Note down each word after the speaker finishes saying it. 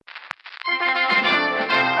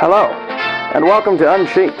Hello, and welcome to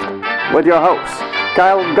Unsheathed, with your hosts,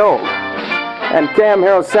 Kyle Gold and Cam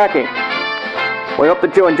Hirosaki. We hope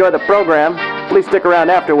that you enjoy the program. Please stick around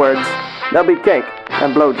afterwards. There'll be cake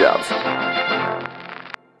and blowjobs.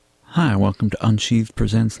 Hi, welcome to Unsheathed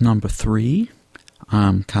Presents number 3.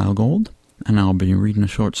 I'm Kyle Gold, and I'll be reading a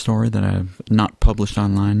short story that I've not published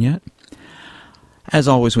online yet. As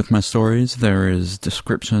always with my stories, there is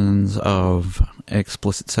descriptions of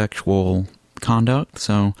explicit sexual conduct,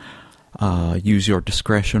 so use your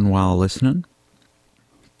discretion while listening.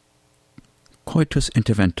 Coitus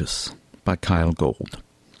Interventus by Kyle Gold.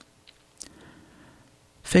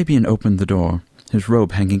 Fabian opened the door, his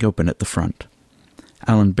robe hanging open at the front.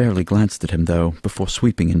 Alan barely glanced at him, though, before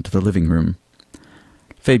sweeping into the living room.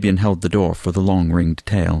 Fabian held the door for the long ringed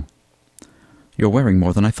tail. "You're wearing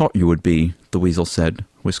more than I thought you would be," the weasel said,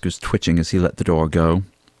 whiskers twitching as he let the door go.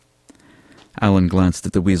 Alan glanced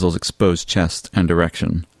at the weasel's exposed chest and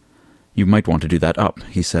erection. "You might want to do that up,"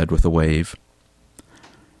 he said with a wave.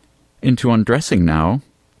 "Into undressing now?"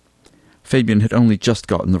 Fabian had only just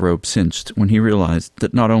gotten the robe cinched when he realized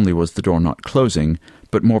that not only was the door not closing,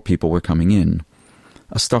 but more people were coming in.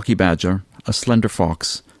 A stocky badger, a slender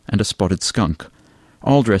fox, and a spotted skunk,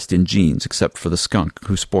 all dressed in jeans except for the skunk,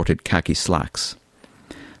 who sported khaki slacks.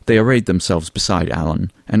 They arrayed themselves beside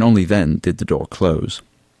Alan, and only then did the door close.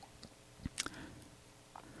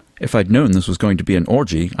 "If I'd known this was going to be an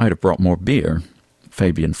orgy, I'd have brought more beer."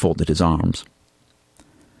 Fabian folded his arms.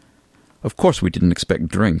 "Of course we didn't expect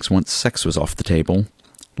drinks once sex was off the table,"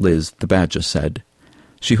 Liz, the badger, said.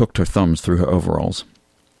 She hooked her thumbs through her overalls.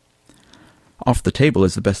 "Off the table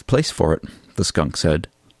is the best place for it," the skunk said.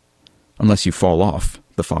 "Unless you fall off,"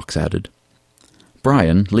 the fox added.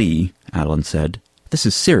 "Brian, Lee," Alan said, "this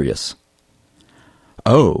is serious."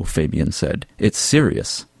 "Oh," Fabian said, "it's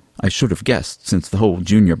serious. I should have guessed, since the whole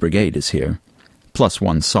junior brigade is here. Plus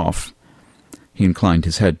one soph." He inclined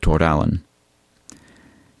his head toward Alan.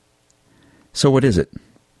 "So what is it?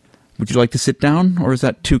 Would you like to sit down, or is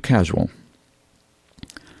that too casual?"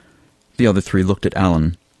 The other three looked at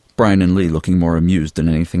Alan, Brian and Lee looking more amused than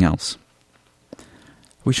anything else.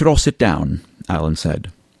 "We should all sit down," Alan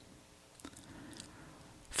said.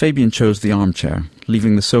 Fabian chose the armchair,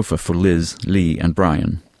 leaving the sofa for Liz, Lee, and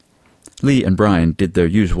Brian. Lee and Brian did their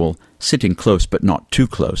usual sitting close but not too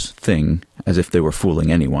close thing, as if they were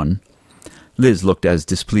fooling anyone. Liz looked as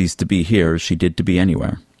displeased to be here as she did to be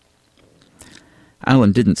anywhere.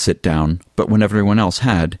 Alan didn't sit down, but when everyone else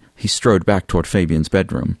had, he strode back toward Fabian's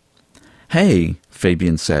bedroom. "Hey,"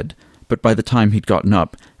 Fabian said, but by the time he'd gotten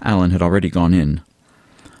up, Alan had already gone in.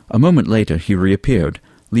 A moment later he reappeared,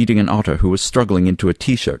 leading an otter who was struggling into a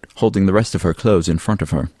t-shirt, holding the rest of her clothes in front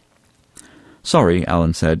of her. "Sorry,"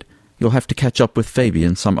 Alan said. "You'll have to catch up with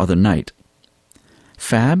Fabian some other night."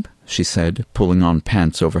 "Fab?" she said, pulling on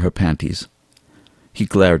pants over her panties. He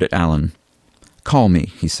glared at Alan. "Call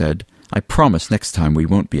me," he said. "I promise next time we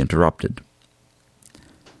won't be interrupted."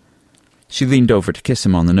 She leaned over to kiss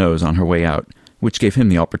him on the nose on her way out, which gave him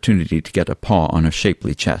the opportunity to get a paw on her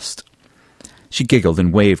shapely chest. She giggled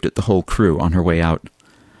and waved at the whole crew on her way out.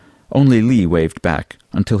 Only Lee waved back,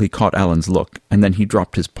 until he caught Alan's look, and then he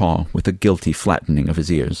dropped his paw with a guilty flattening of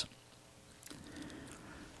his ears.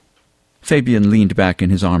 Fabian leaned back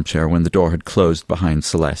in his armchair when the door had closed behind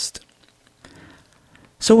Celeste.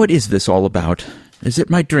 "So what is this all about? Is it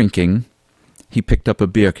my drinking?" He picked up a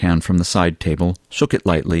beer can from the side table, shook it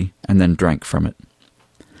lightly, and then drank from it.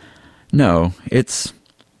 "No, it's—"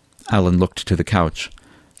 Alan looked to the couch.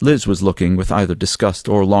 Liz was looking with either disgust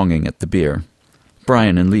or longing at the beer.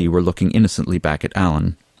 Brian and Lee were looking innocently back at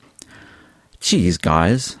Alan. "Geez,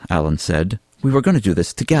 guys," Alan said. "We were going to do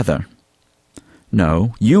this together."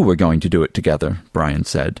 "No, you were going to do it together," Brian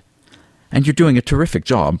said. "And you're doing a terrific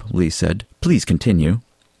job," Lee said. "Please continue."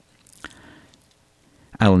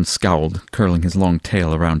 Alan scowled, curling his long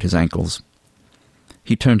tail around his ankles.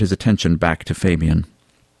 He turned his attention back to Fabian.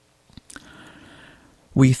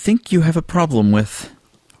 "We think you have a problem with,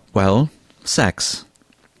 well, sex."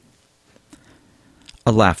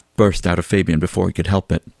 A laugh burst out of Fabian before he could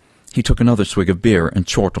help it. He took another swig of beer and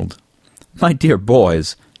chortled. "My dear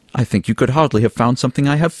boys, I think you could hardly have found something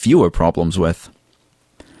I have fewer problems with."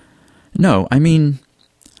 "No, I mean—"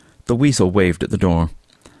 The weasel waved at the door.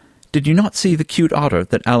 "Did you not see the cute otter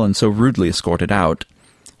that Alan so rudely escorted out?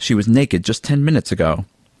 She was naked just 10 minutes ago.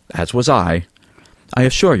 As was I. I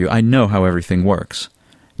assure you I know how everything works.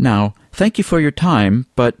 Now, thank you for your time,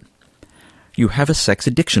 but you have a sex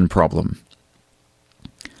addiction problem."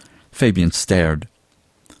 Fabian stared.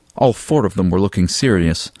 All 4 of them were looking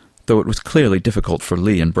serious, though it was clearly difficult for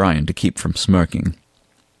Lee and Brian to keep from smirking.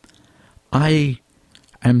 "I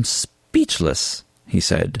am speechless," he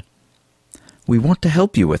said. "We want to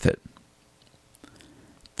help you with it."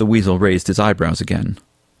 The weasel raised his eyebrows again.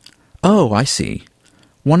 "Oh, I see.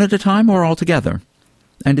 One at a time or all together?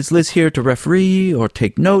 And is Liz here to referee or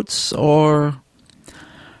take notes or—"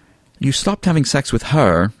 "You stopped having sex with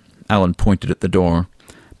her," Alan pointed at the door,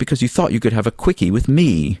 "because you thought you could have a quickie with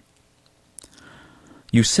me.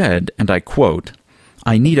 You said, and I quote,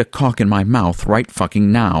 'I need a cock in my mouth right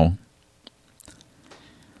fucking now.'"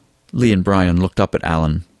 Lee and Brian looked up at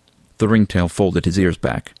Alan. The ringtail folded his ears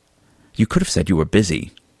back. "You could have said you were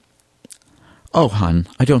busy." "Oh, hun,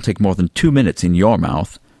 I don't take more than 2 minutes in your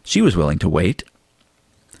mouth. She was willing to wait."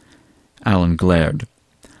 Alan glared.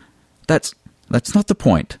 That's not the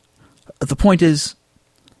point. The point is—"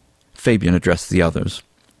 Fabian addressed the others.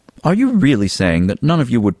 "Are you really saying that none of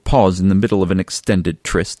you would pause in the middle of an extended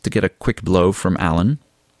tryst to get a quick blow from Alan?"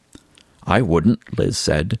 "I wouldn't," Liz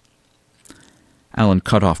said. Alan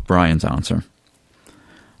cut off Brian's answer.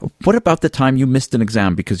 "What about the time you missed an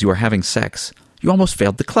exam because you were having sex? You almost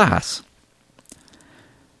failed the class."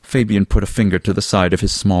 Fabian put a finger to the side of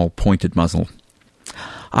his small, pointed muzzle.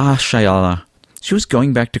 "Ah, Shayala, she was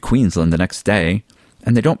going back to Queensland the next day,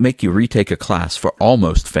 and they don't make you retake a class for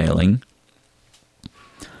almost failing."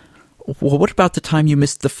 "Well, what about the time you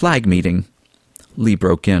missed the flag meeting?" Lee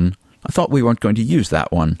broke in. "I thought we weren't going to use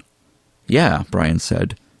that one." "Yeah," Brian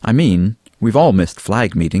said. "I mean, we've all missed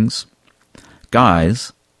flag meetings."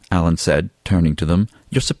 "Guys," Alan said, turning to them,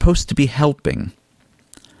 "you're supposed to be helping."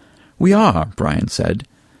 "We are," Brian said.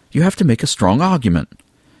 "You have to make a strong argument.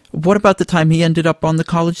 What about the time he ended up on the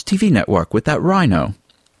college TV network with that rhino?"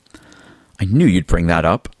 "I knew you'd bring that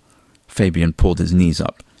up." Fabian pulled his knees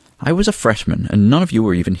up. "I was a freshman, and none of you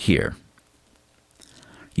were even here."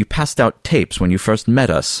 "You passed out tapes when you first met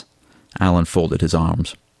us." Alan folded his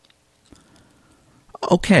arms.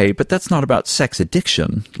 "Okay, but that's not about sex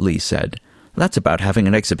addiction," Lee said. "That's about having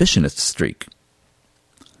an exhibitionist streak."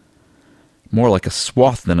 "More like a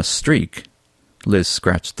swath than a streak." Liz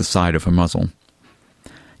scratched the side of her muzzle.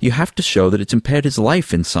 "You have to show that it's impaired his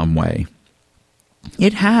life in some way."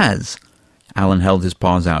 "It has." Alan held his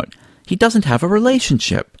paws out. "He doesn't have a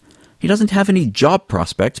relationship. He doesn't have any job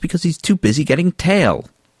prospects because he's too busy getting tail."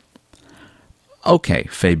 "Okay,"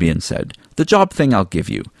 Fabian said. "The job thing I'll give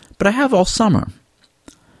you, but I have all summer."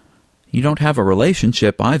 "You don't have a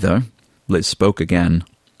relationship either." Liz spoke again.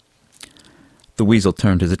 The weasel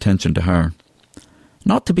turned his attention to her.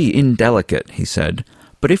 "Not to be indelicate," he said,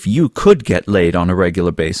 "but if you could get laid on a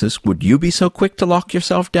regular basis, would you be so quick to lock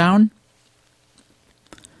yourself down?"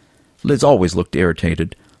 Liz always looked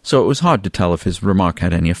irritated, so it was hard to tell if his remark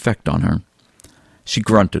had any effect on her. She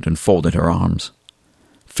grunted and folded her arms.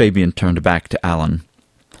 Fabian turned back to Alan.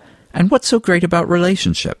 "And what's so great about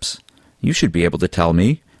relationships? You should be able to tell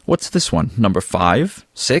me. What's this one, number 5?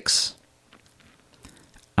 6?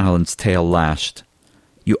 Alan's tail lashed.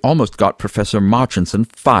 "You almost got Professor Marchinson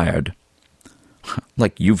fired."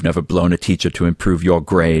 "Like you've never blown a teacher to improve your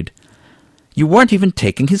grade." "You weren't even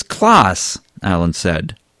taking his class," Alan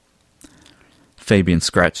said. Fabian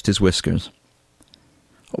scratched his whiskers.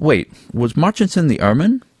 "Wait, was Marchinson the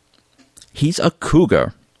ermine?" "He's a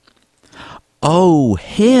cougar." "Oh,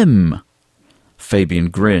 him!" Fabian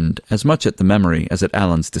grinned, as much at the memory as at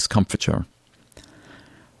Alan's discomfiture.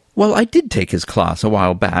 "Well, I did take his class a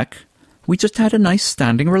while back. We just had a nice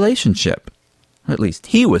standing relationship. At least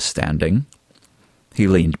he was standing." He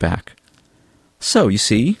leaned back. "So, you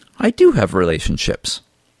see, I do have relationships."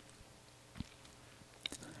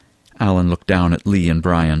 Alan looked down at Lee and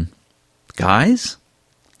Brian. "Guys?"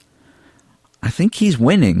 "I think he's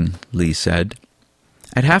winning," Lee said.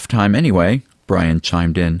 "At halftime, anyway," Brian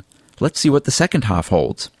chimed in. "Let's see what the second half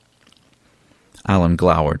holds." Alan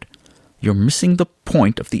glowered. "You're missing the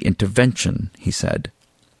point of the intervention," he said.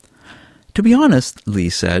 "To be honest," Lee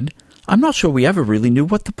said, "I'm not sure we ever really knew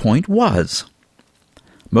what the point was."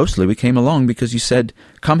 "Mostly we came along because you said,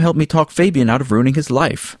 'Come help me talk Fabian out of ruining his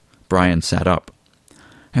life.'" Brian sat up.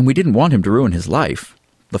 "And we didn't want him to ruin his life."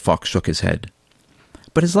 The fox shook his head.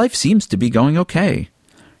 "But his life seems to be going okay."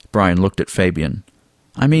 Brian looked at Fabian.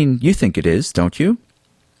 "I mean, you think it is, don't you?"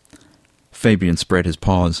 Fabian spread his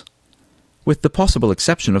paws. "With the possible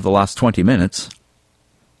exception of the last 20 minutes.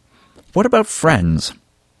 "What about friends?"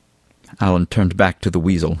 Alan turned back to the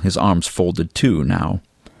weasel, his arms folded too now.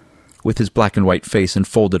 With his black and white face and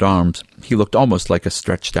folded arms, he looked almost like a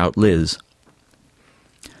stretched-out Liz.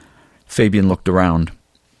 Fabian looked around.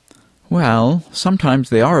 "Well, sometimes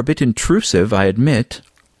they are a bit intrusive, I admit."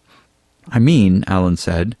 "I mean," Alan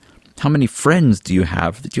said, "how many friends do you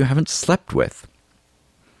have that you haven't slept with?"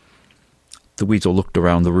 The weasel looked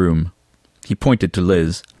around the room. He pointed to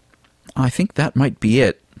Liz. "I think that might be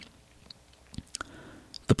it."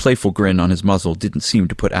 The playful grin on his muzzle didn't seem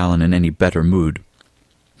to put Alan in any better mood.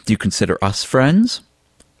 "Do you consider us friends?"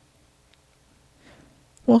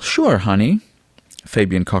 "Well, sure, honey."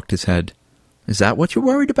 Fabian cocked his head. "Is that what you're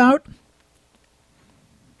worried about?"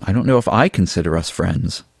 "I don't know if I consider us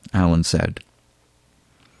friends," Alan said.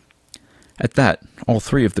 At that, all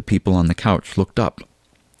three of the people on the couch looked up.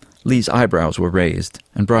 Lee's eyebrows were raised,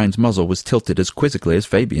 and Brian's muzzle was tilted as quizzically as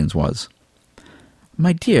Fabian's was.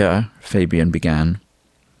 "My dear," Fabian began,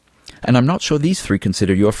 "and I'm not sure these three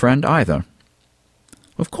consider you a friend either."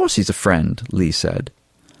 "Of course he's a friend," Lee said.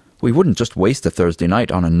 "We wouldn't just waste a Thursday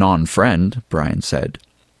night on a non-friend," Brian said.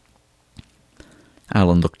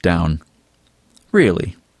 Alan looked down.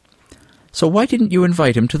 "Really? So why didn't you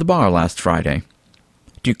invite him to the bar last Friday?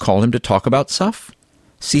 Do you call him to talk about stuff?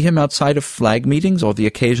 See him outside of flag meetings or the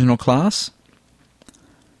occasional class?"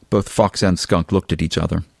 Both Fox and Skunk looked at each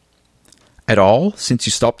other. "At all, since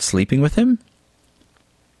you stopped sleeping with him?"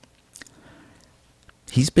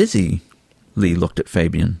 "He's busy." Lee looked at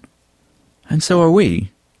Fabian. "And so are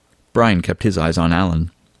we." Brian kept his eyes on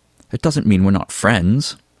Alan. "It doesn't mean we're not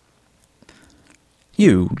friends."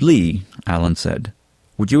 "You, Lee," Alan said.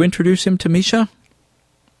 "Would you introduce him to Misha?"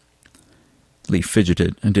 Lee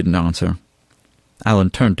fidgeted and didn't answer. Alan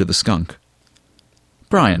turned to the skunk.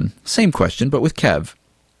 "Brian, same question, but with Kev."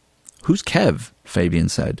 "Who's Kev?" Fabian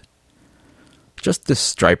said. "Just this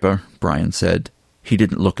striper," Brian said. He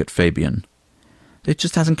didn't look at Fabian. "It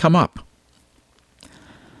just hasn't come up."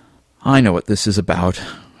 "I know what this is about."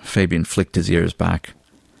 Fabian flicked his ears back.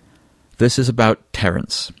 "This is about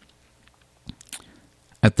Terence."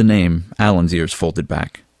 At the name, Alan's ears folded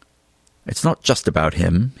back. "It's not just about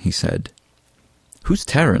him," he said. "Who's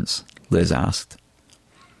Terence?" Liz asked.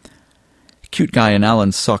 "Cute guy in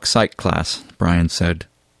Alan's sock psych class," Brian said.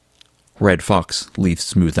 Red Fox, Lee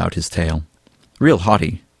smoothed out his tail. "Real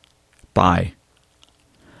hottie. Bye."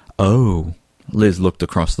 "Oh," Liz looked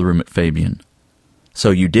across the room at Fabian.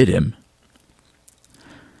 "So you did him?"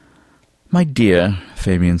 "My dear,"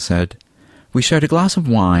 Fabian said, "we shared a glass of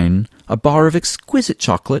wine, a bar of exquisite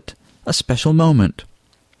chocolate, a special moment."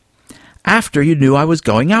 "After you knew I was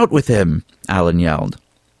going out with him," Alan yelled.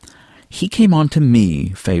 "He came on to me,"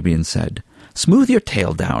 Fabian said. "Smooth your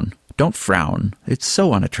tail down. Don't frown. It's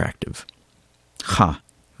so unattractive." "Ha,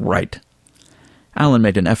 right." Alan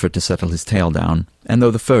made an effort to settle his tail down, and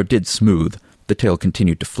though the fur did smooth, the tail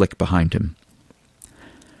continued to flick behind him.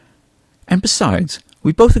 "And besides,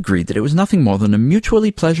 we both agreed that it was nothing more than a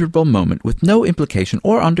mutually pleasurable moment with no implication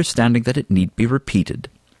or understanding that it need be repeated.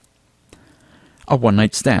 A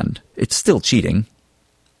one-night stand. It's still cheating."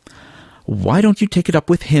 "Why don't you take it up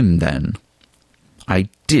with him, then?" "I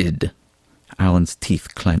did." Alan's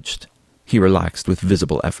teeth clenched. He relaxed with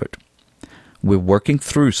visible effort. "We're working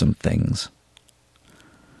through some things."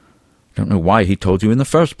 "Don't know why he told you in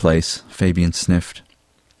the first place," Fabian sniffed.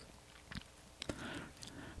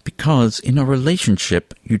 "Because in a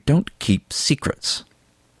relationship, you don't keep secrets."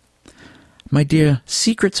 "My dear,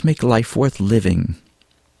 secrets make life worth living."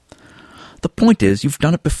 "The point is, you've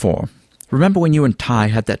done it before. Remember when you and Ty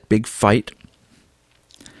had that big fight?"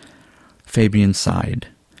 Fabian sighed.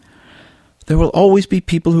 "There will always be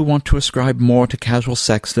people who want to ascribe more to casual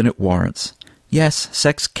sex than it warrants. Yes,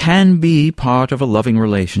 sex can be part of a loving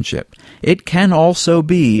relationship. It can also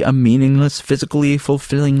be a meaningless, physically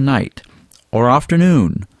fulfilling night, or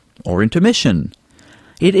afternoon, or intermission.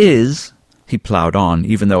 It is," he plowed on,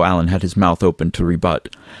 even though Alan had his mouth open to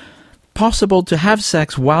rebut, "possible to have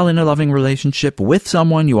sex while in a loving relationship with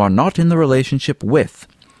someone you are not in the relationship with."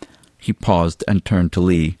 He paused and turned to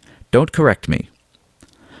Lee. "Don't correct me."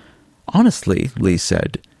 "Honestly," Lee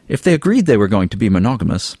said, "if they agreed they were going to be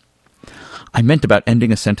monogamous—" "I meant about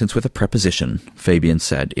ending a sentence with a preposition," Fabian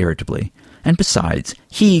said irritably. "And besides,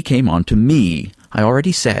 he came on to me. I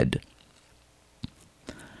already said."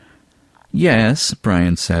 "Yes,"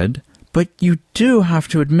 Brian said, "but you do have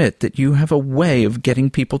to admit that you have a way of getting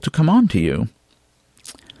people to come on to you."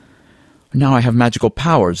 "Now I have magical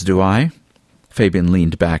powers, do I?" Fabian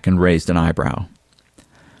leaned back and raised an eyebrow.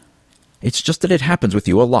 "It's just that it happens with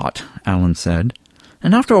you a lot," Alan said.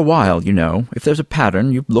 "And after a while, you know, if there's a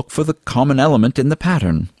pattern, you look for the common element in the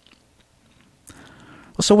pattern."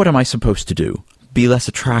 "So what am I supposed to do? Be less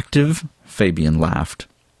attractive?" Fabian laughed.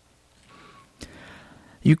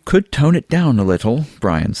 "You could tone it down a little,"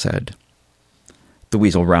 Brian said. The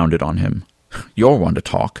weasel rounded on him. "You're one to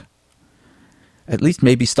talk." "At least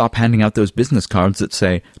maybe stop handing out those business cards that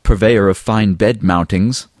say, 'Purveyor of fine bed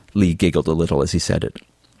mountings.'" Lee giggled a little as he said it.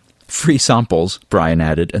 "Free samples," Brian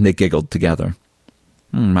added, and they giggled together.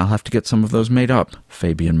 "I'll have to get some of those made up,"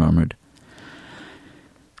 Fabian murmured.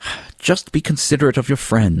 "Just be considerate of your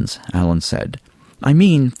friends," Alan said. I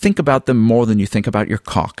mean, think about them more than you think about your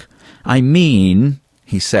cock. I mean,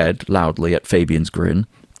 he said loudly at Fabian's grin,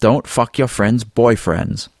 don't fuck your friends'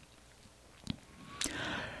 boyfriends.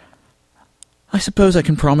 I suppose I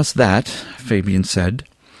can promise that, Fabian said.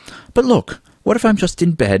 But look, what if I'm just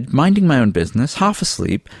in bed, minding my own business, half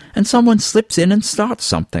asleep, and someone slips in and starts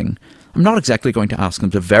something? I'm not exactly going to ask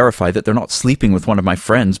them to verify that they're not sleeping with one of my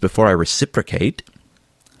friends before I reciprocate.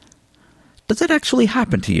 Does that actually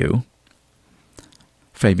happen to you?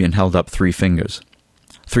 Fabian held up 3 fingers.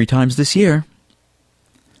 3 times this year.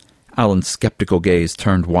 Alan's skeptical gaze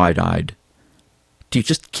turned wide-eyed. Do you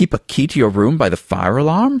just keep a key to your room by the fire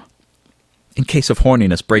alarm? In case of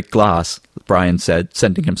horniness, break glass, Brian said,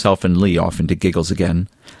 sending himself and Lee off into giggles again.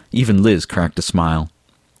 Even Liz cracked a smile.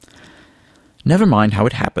 Never mind how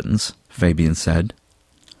it happens, Fabian said.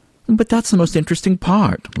 But that's the most interesting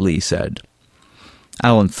part, Lee said.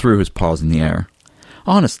 Alan threw his paws in the air.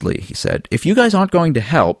 Honestly, he said, if you guys aren't going to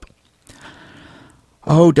help...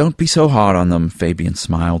 Oh, don't be so hard on them, Fabian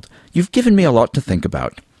smiled. You've given me a lot to think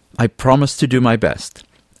about. I promise to do my best,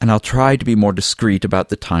 and I'll try to be more discreet about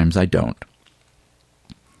the times I don't.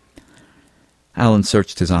 Alan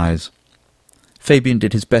searched his eyes. Fabian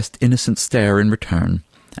did his best innocent stare in return,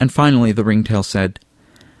 and finally the ringtail said,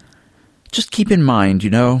 Just keep in mind,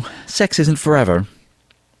 sex isn't forever.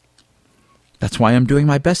 That's why I'm doing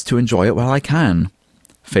my best to enjoy it while I can.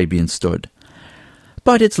 Fabian stood.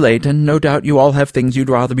 But it's late, and no doubt you all have things you'd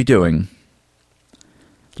rather be doing.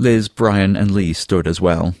 Liz, Brian, and Lee stood as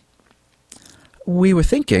well. We were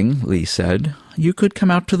thinking, Lee said, you could come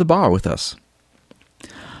out to the bar with us.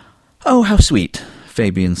 Oh, how sweet,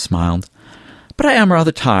 Fabian smiled. But I am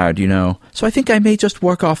rather tired, so I think I may just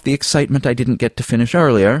work off the excitement I didn't get to finish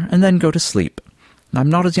earlier, and then go to sleep. I'm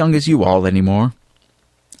not as young as you all anymore.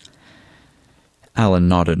 Alan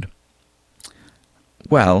nodded.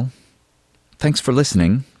 Well, thanks for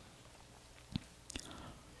listening.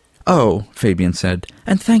 Oh, Fabian said,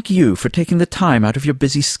 and thank you for taking the time out of your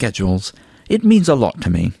busy schedules. It means a lot to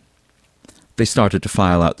me. They started to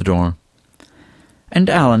file out the door. And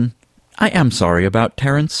Alan, I am sorry about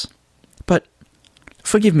Terence. But,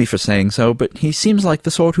 forgive me for saying so, but he seems like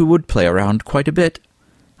the sort who would play around quite a bit.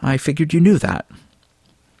 I figured you knew that.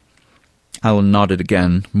 Alan nodded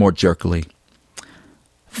again, more jerkily.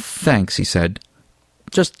 Thanks, he said.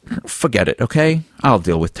 Just forget it, okay? I'll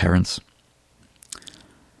deal with Terence.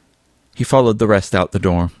 He followed the rest out the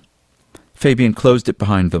door. Fabian closed it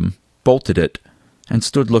behind them, bolted it, and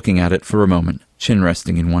stood looking at it for a moment, chin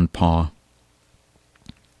resting in one paw.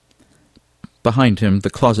 Behind him, the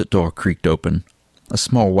closet door creaked open. A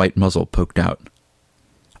small white muzzle poked out.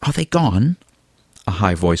 Are they gone? A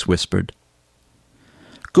high voice whispered.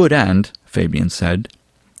 Good and, Fabian said.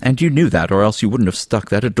 And you knew that, or else you wouldn't have stuck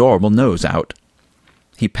that adorable nose out.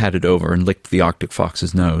 He patted over and licked the Arctic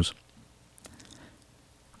fox's nose.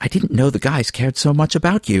 I didn't know the guys cared so much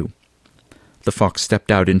about you. The fox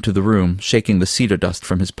stepped out into the room, shaking the cedar dust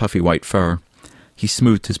from his puffy white fur. He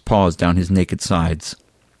smoothed his paws down his naked sides.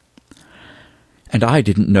 And I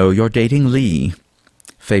didn't know you're dating Lee.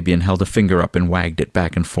 Fabian held a finger up and wagged it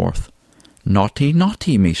back and forth. Naughty,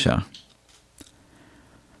 naughty, Misha.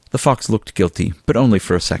 The fox looked guilty, but only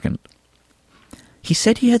for a second. He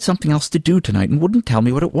said he had something else to do tonight and wouldn't tell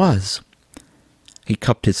me what it was. He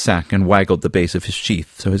cupped his sack and waggled the base of his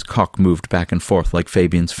sheath so his cock moved back and forth like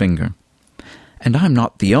Fabian's finger. And I'm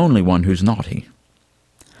not the only one who's naughty.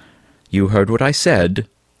 You heard what I said,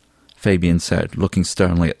 Fabian said, looking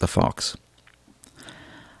sternly at the fox.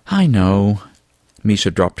 I know.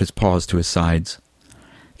 Misha dropped his paws to his sides.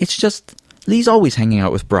 It's just, Lee's always hanging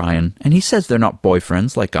out with Brian, and he says they're not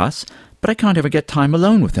boyfriends like us, but I can't ever get time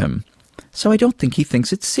alone with him, so I don't think he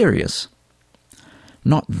thinks it's serious.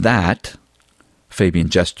 Not that, Fabian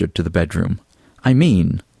gestured to the bedroom. I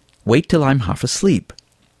mean, wait till I'm half asleep.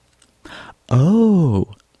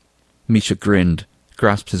 Oh, Misha grinned,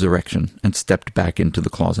 grasped his erection, and stepped back into the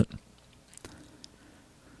closet.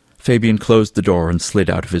 Fabian closed the door and slid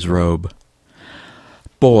out of his robe.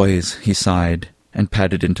 Boys, he sighed, and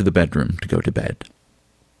padded into the bedroom to go to bed.